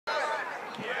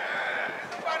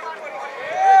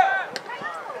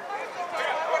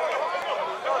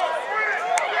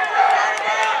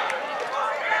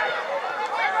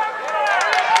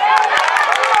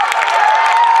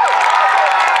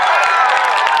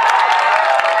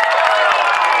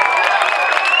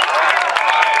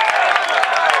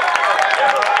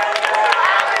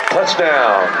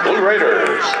Touchdown, Blue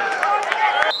Raiders.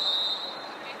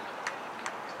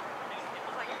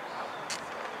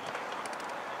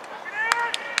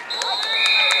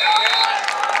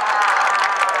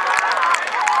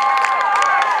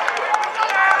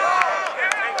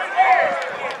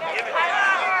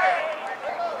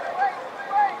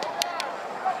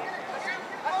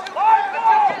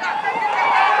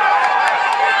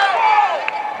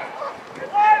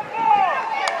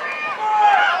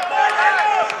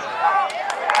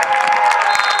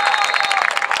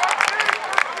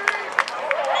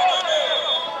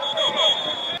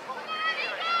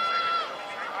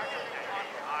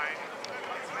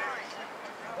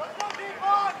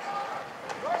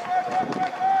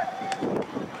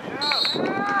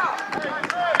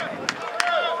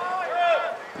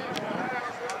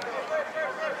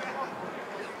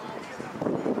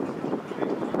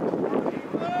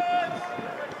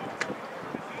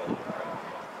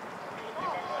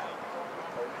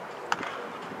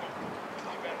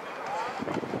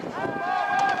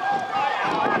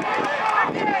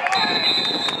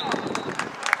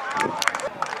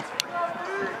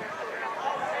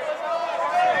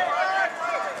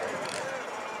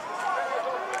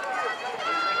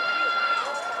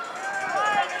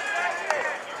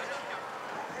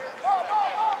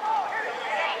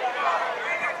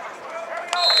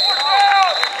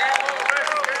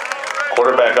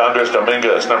 Quarterback Andres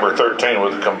Dominguez, number 13,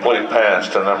 with a complete pass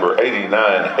to number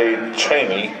 89, Hayden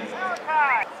Cheney.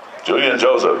 Julian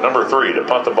Joseph, number 3, to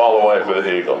punt the ball away for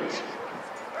the Eagles.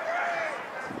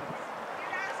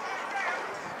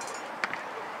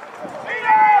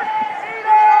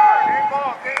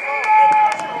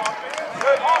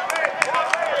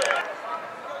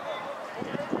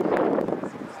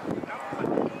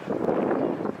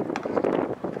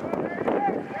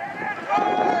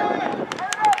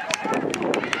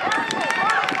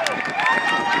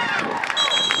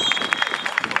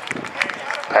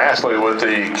 Ashley with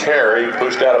the carry,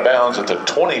 pushed out of bounds at the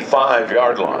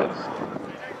 25-yard line.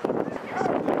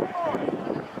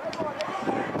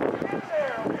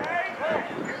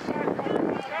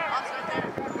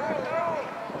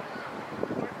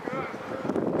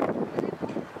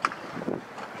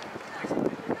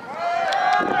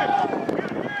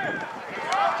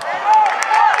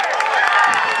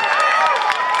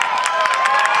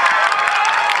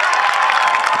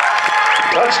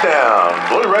 Touchdown,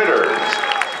 Blue Raiders.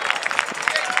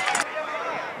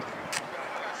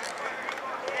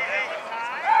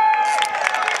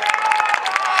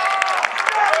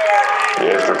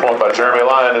 The extra point by Jeremy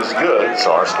Lyon is good,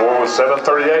 so our score was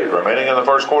 7:38 remaining in the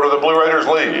first quarter. The Blue Raiders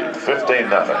lead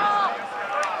 15-0.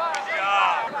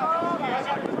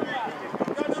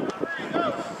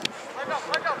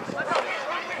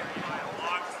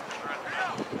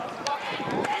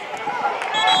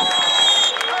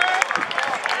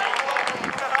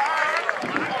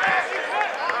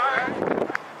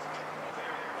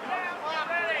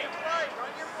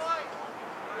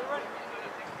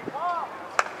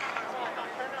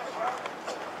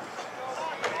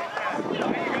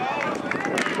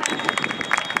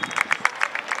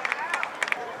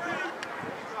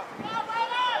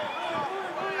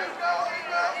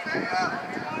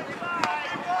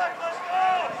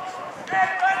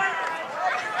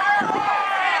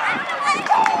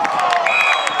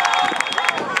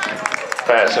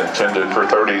 Pass intended for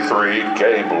 33,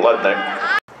 Gabe Ludnick.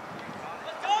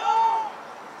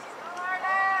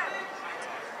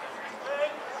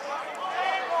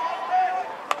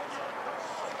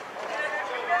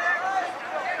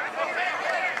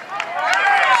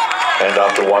 Hand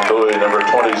off to Wandui, number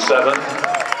 27.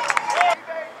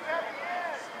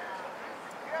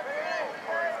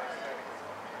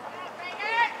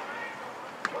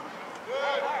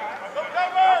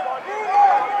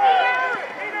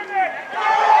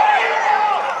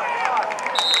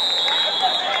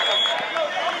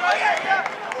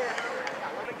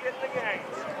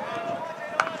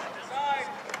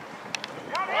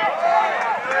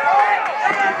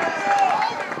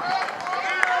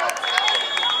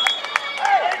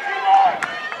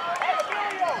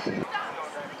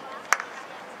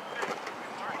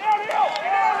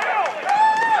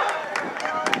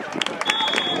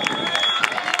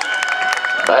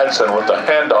 Madsen with the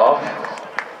handoff.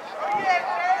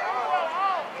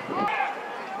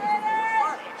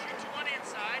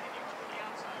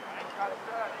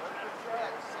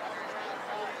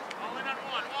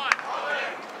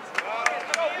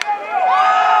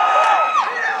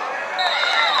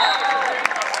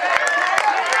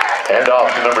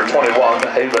 Handoff to number 21,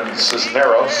 Haven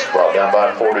Cisneros, brought down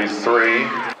by 43.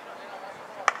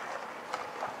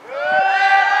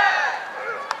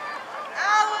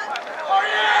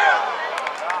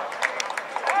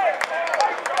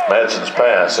 Madsen's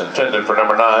pass intended for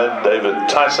number 9, David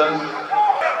Tyson.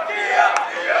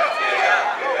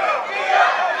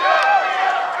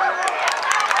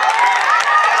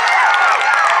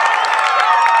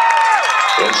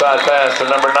 Inside pass to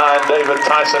number 9, David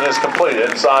Tyson is complete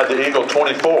inside the Eagle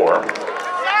 24.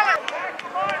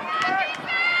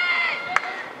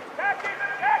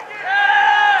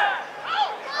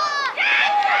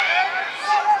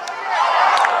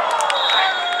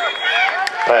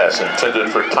 Pass intended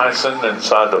for Tyson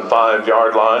inside the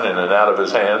 5-yard line, in and out of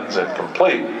his hands and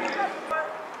complete.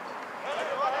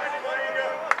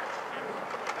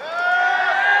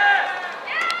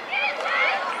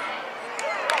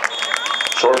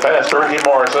 Short pass to Ricky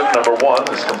Morrison, number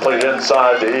 1, is complete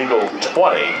inside the Eagle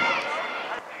 20.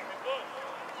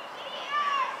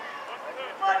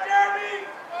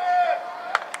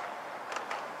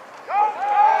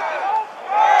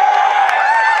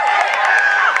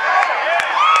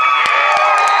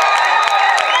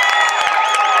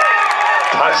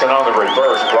 Tyson on the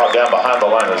reverse, brought down behind the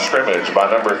line of scrimmage by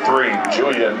number 3,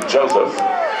 Julian Joseph.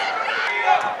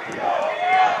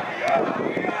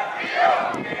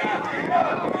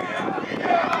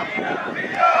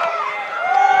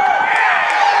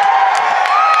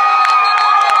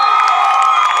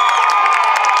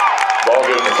 Ball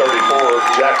given to 34,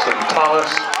 Jackson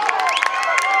Thomas.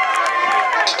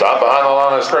 Stopped behind the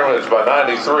line of scrimmage by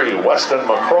 93, Weston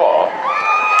McCraw.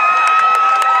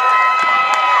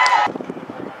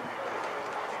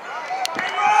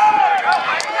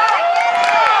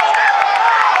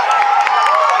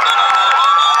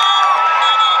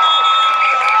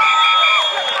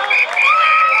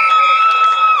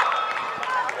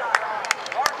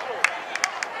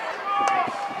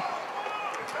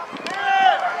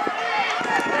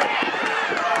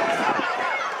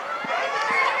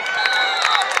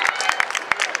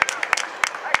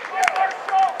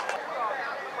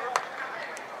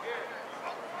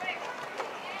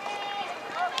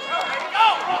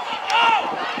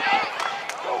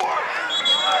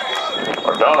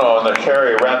 Cardano on the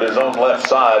carry around his own left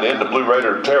side into Blue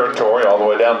Raider territory all the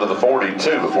way down to the 42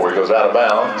 before he goes out of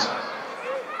bounds.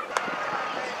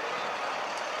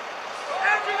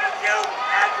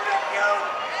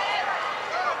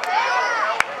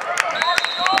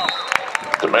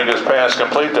 Dominguez pass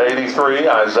complete to 83,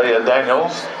 Isaiah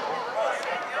Daniels.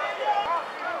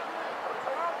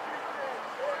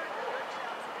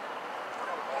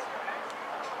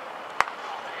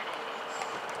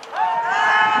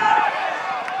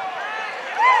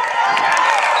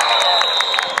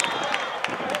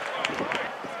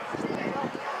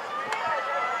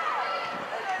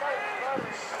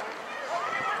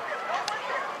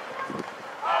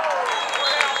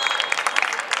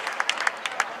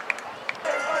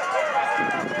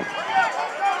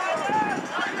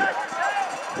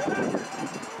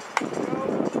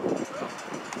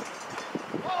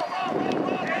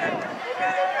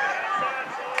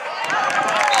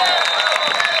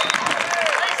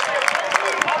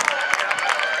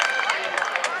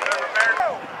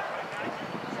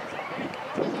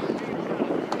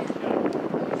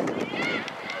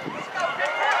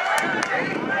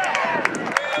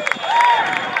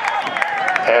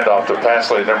 Handoff to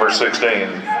Pasley, number 16.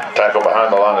 Tackle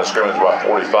behind the line of scrimmage by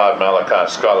 45,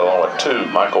 Malachi Scott, along with 2,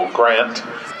 Michael Grant.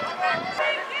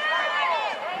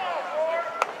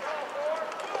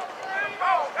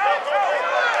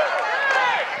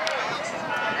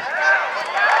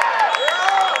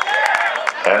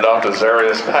 Handoff to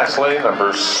Zarius Pasley,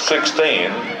 number 16.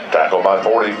 Tackle by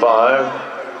 45.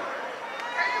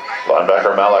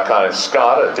 Linebacker Malachi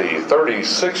Scott at the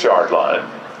 36-yard line.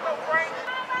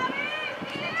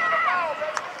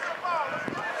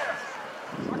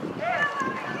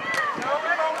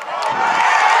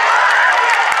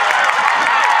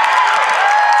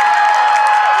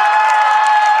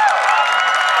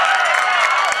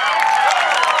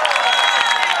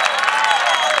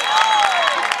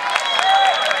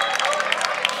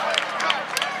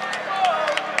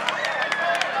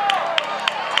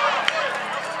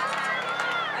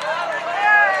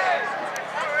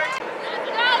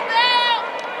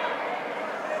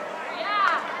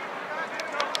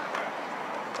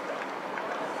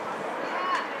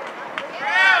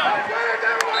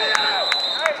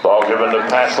 Ball given to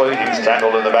Pasley. He's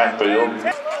tackled in the backfield.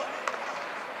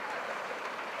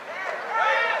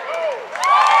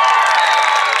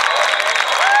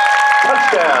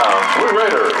 Touchdown, Blue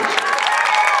Raiders.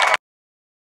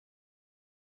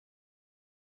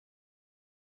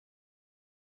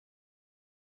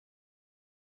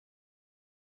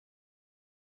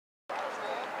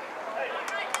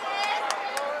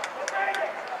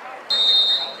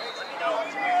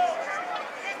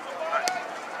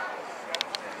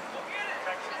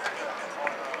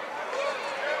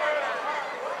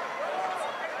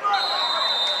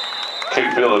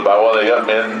 Kick fielded by one of the young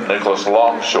men, Nicholas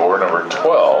Longshore, number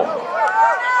 12.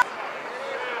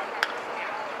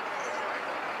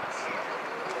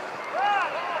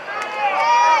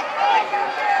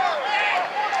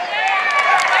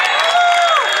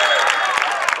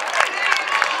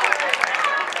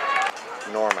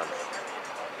 Norman.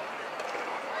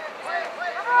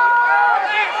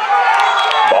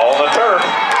 Ball on the turf.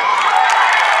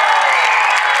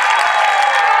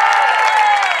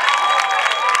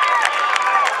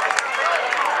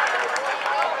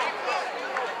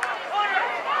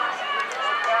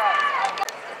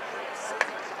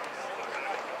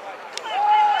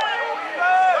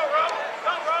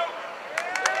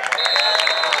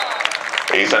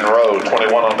 Ethan Rowe,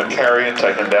 21 on the carry, and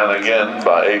taken down again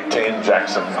by 18,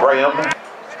 Jackson Graham.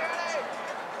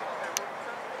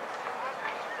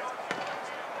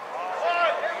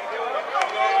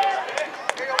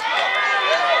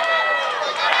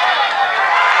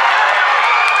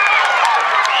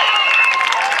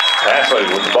 Ashley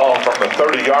with the ball from the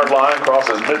 30-yard line,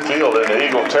 crosses midfield into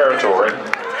Eagle territory.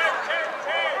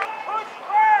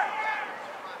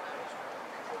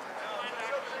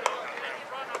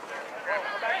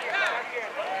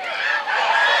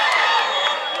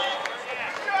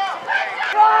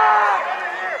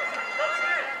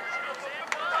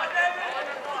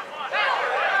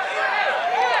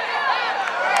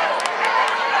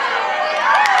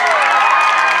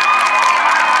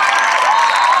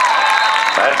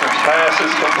 Matson's pass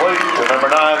is complete to number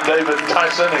 9, David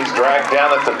Tyson. He's dragged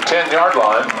down at the 10-yard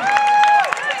line.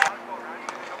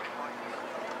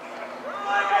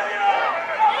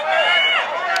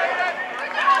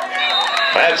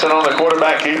 Matson on the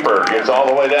quarterback keeper gets all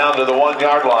the way down to the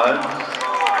 1-yard line.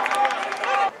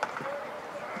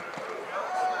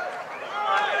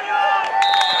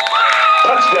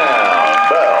 Touchdown,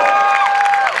 Bell.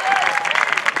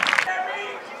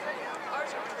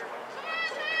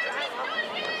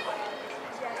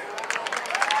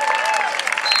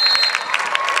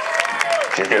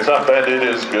 Kick is up and it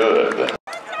is good.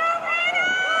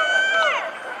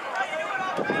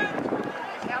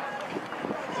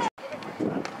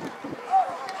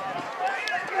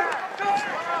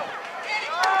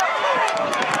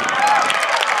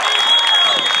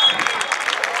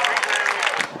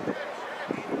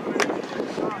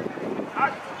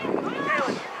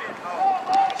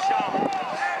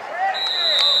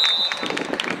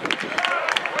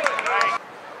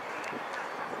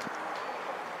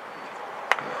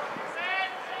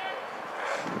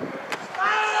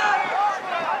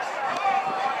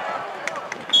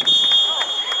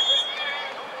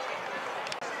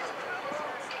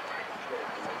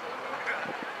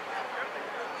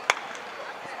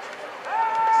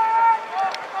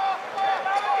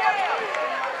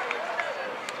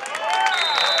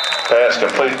 Pass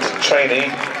complete to Cheney.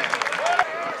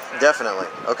 Definitely.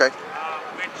 Okay.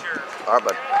 All right,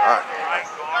 bud. All right.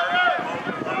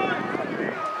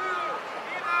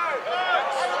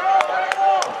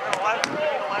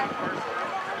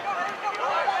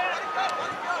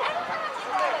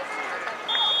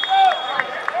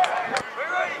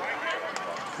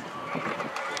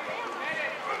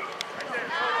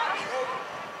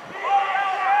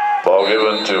 Ball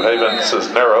given to Haven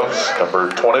Cisneros,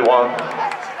 number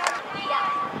 21.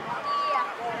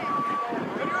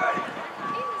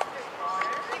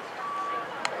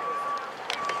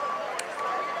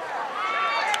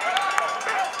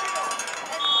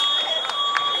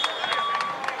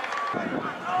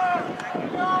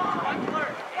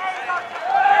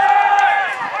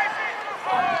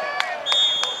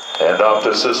 And off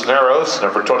to Cisneros,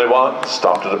 number 21,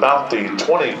 stopped at about the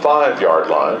 25-yard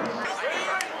line.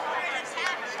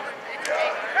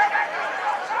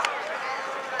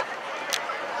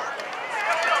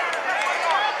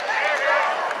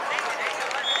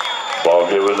 Ball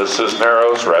given to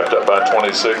Cisneros, wrapped up by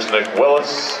 26, Nick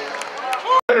Willis.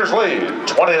 Raiders lead,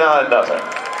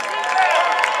 29-0.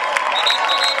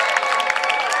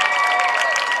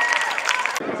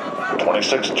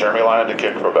 Jeremy Lyon to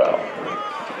kick for Bell.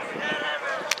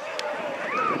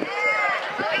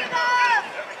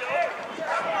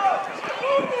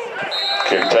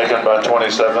 Kick taken by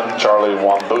 27, Charlie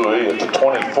Wambui at the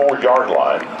 24-yard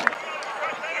line.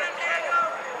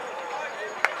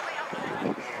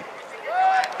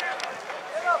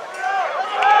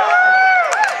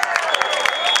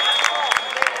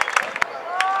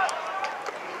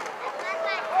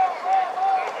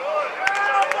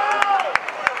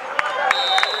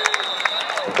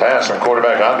 Pass from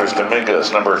quarterback Andres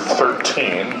Dominguez, number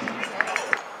 13.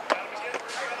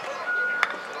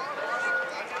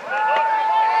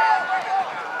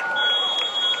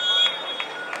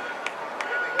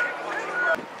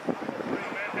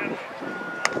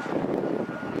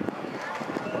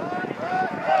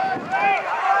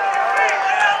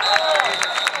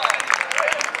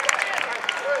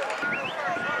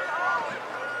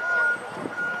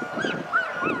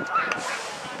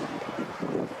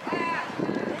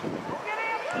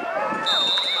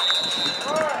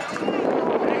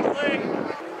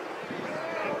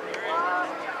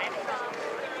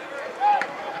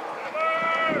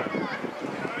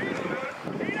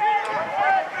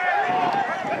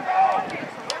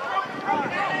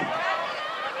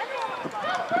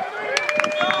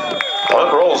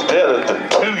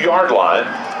 6-yard line.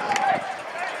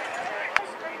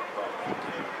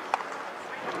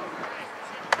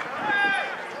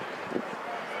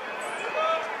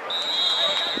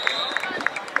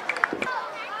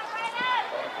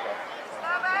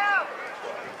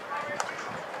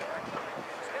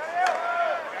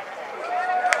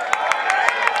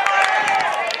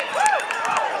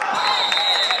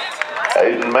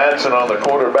 Aiden Madsen on the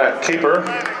quarterback keeper.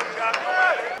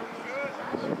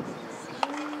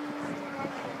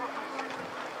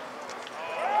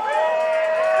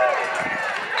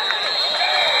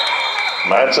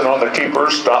 Madsen on the keeper,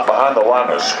 stopped behind the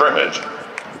line of scrimmage.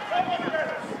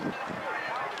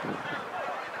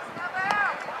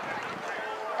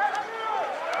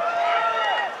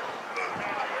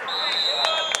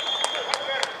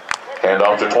 Hand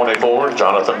off to 24,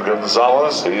 Jonathan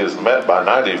Gonzalez. He is met by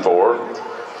 94.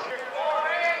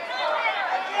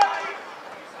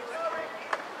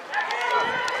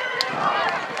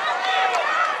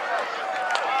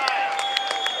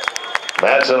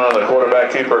 Madsen on the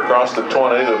quarterback keeper across the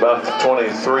 20 to about the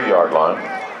 23-yard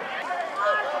line.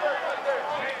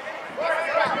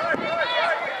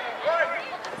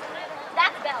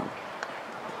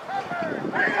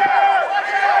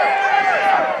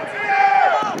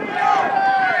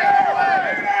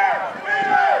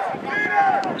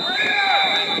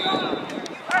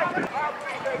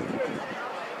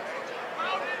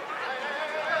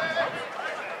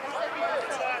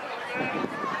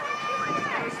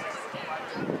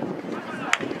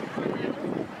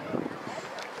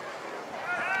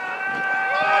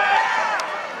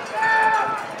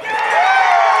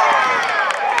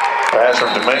 Pass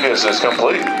from Dominguez is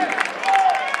complete.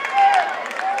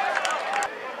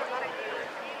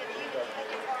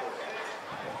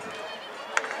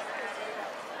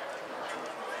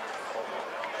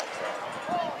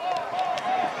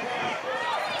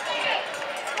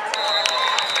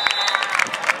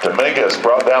 Dominguez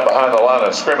brought down behind the line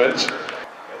of scrimmage.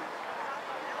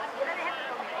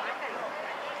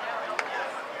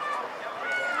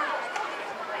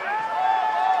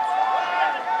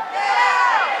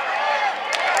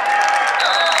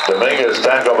 Dominguez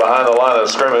tackled behind the line of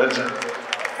scrimmage.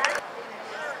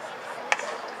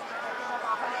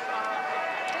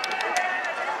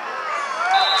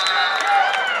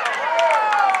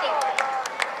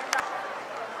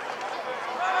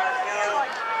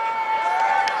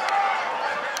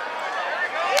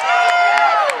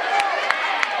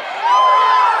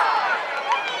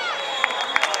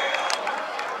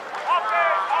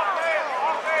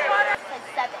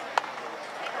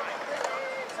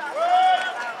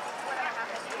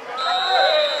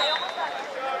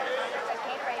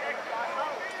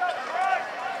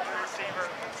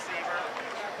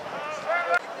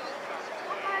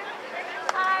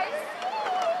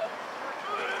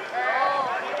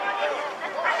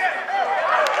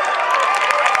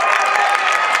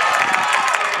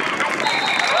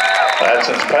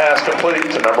 Madsen's pass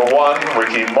complete to number 1,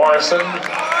 Ricky Morrison.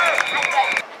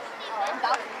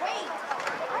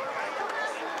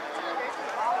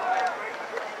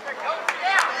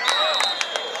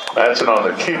 Madsen on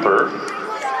the keeper.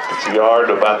 It's a yard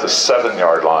to about the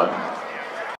 7-yard line.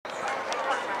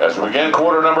 As we begin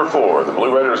quarter number 4, the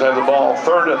Blue Raiders have the ball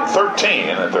 3rd and 13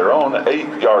 at their own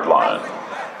 8-yard line.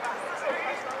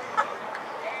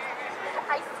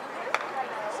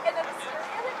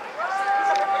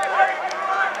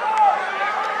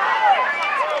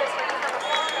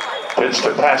 Pitch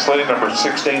to pass lane number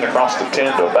 16 across the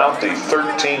 10 to about the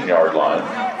 13-yard line.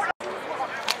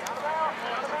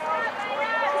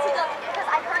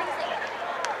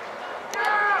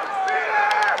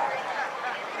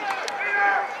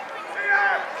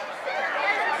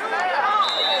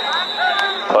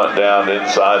 Punt down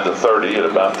inside the 30 at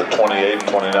about the 28,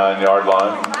 29-yard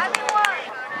line.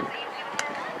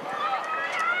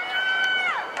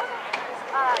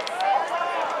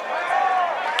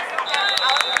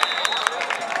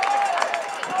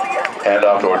 Hand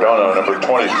off to Ordono, number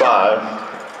 25.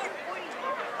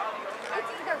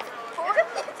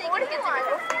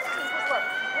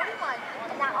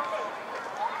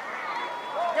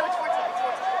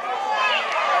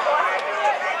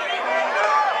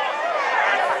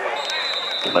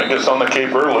 Dominguez on the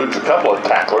keeper, eludes a couple of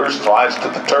tacklers, slides to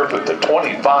the turf at the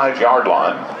 25-yard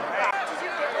line.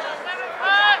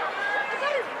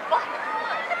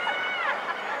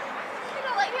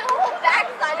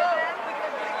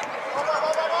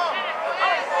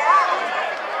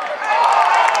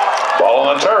 Ball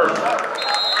on the turf.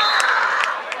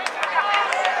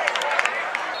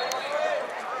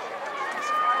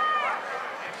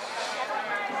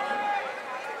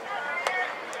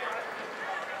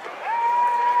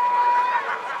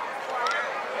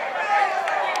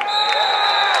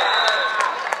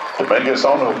 Dominguez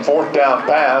on the 4th down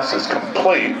pass is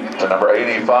complete to number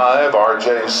 85,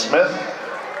 R.J. Smith.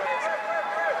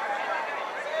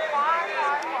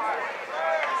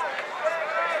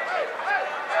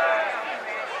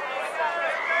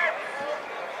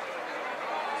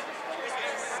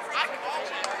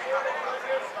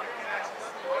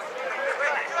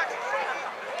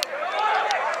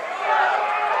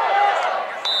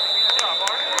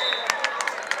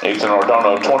 Ethan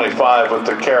Ordono, 25 with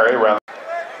the carry.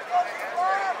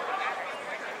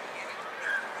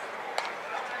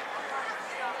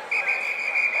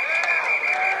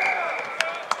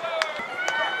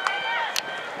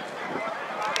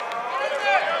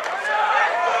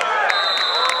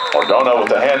 Ordono with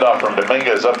the handoff from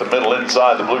Dominguez up the middle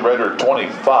inside the Blue Raider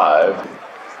 25.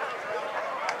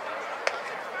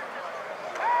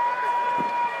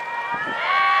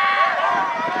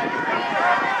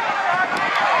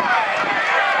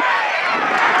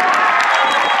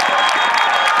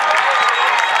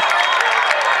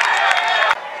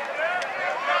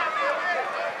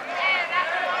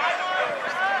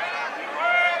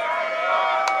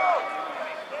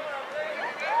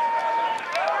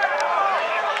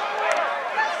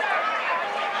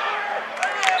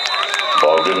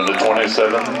 Ball given to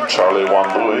 27, Charlie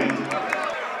Wambui.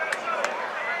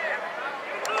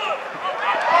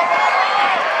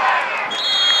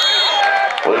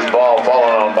 Loose ball fallen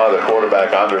on by the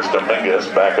quarterback, Andres Dominguez,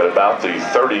 back at about the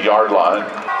 30-yard line.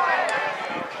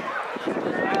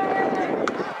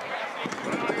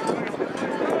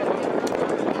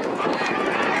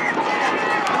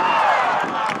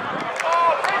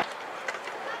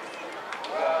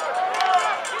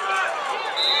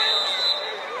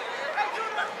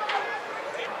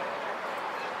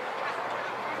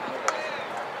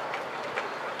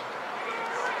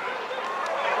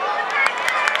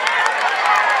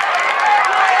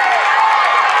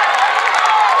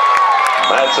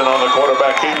 Madsen on the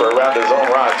quarterback keeper around his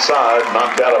own right side,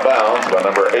 knocked out of bounds by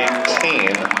number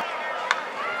 18.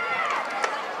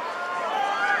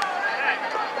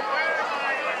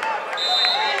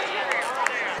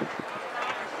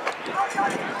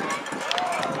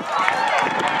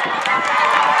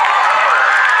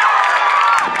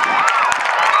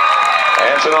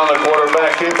 Hanson on the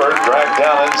quarterback keeper, dragged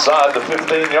down inside the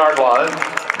 15-yard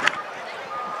line.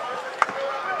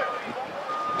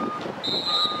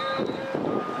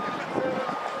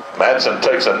 Madsen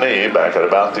takes a knee back at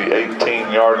about the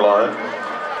 18-yard line.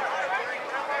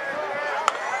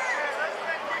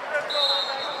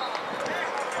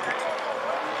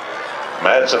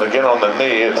 Madsen again on the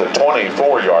knee at the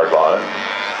 24-yard line.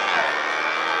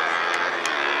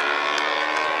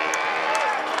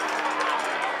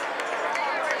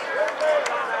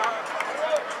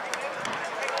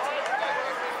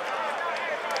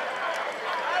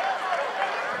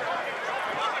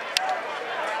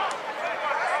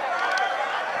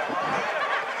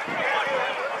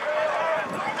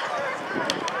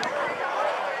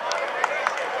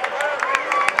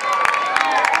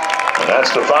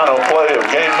 That's the final play of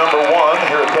game number 1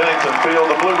 here at Pennington Field.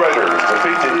 The Blue Raiders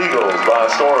defeat the Eagles by a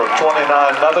score of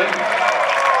 29-0.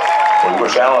 We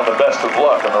wish Allen the best of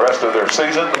luck in the rest of their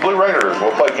season. The Blue Raiders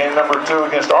will play game number 2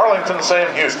 against Arlington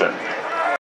Sam Houston.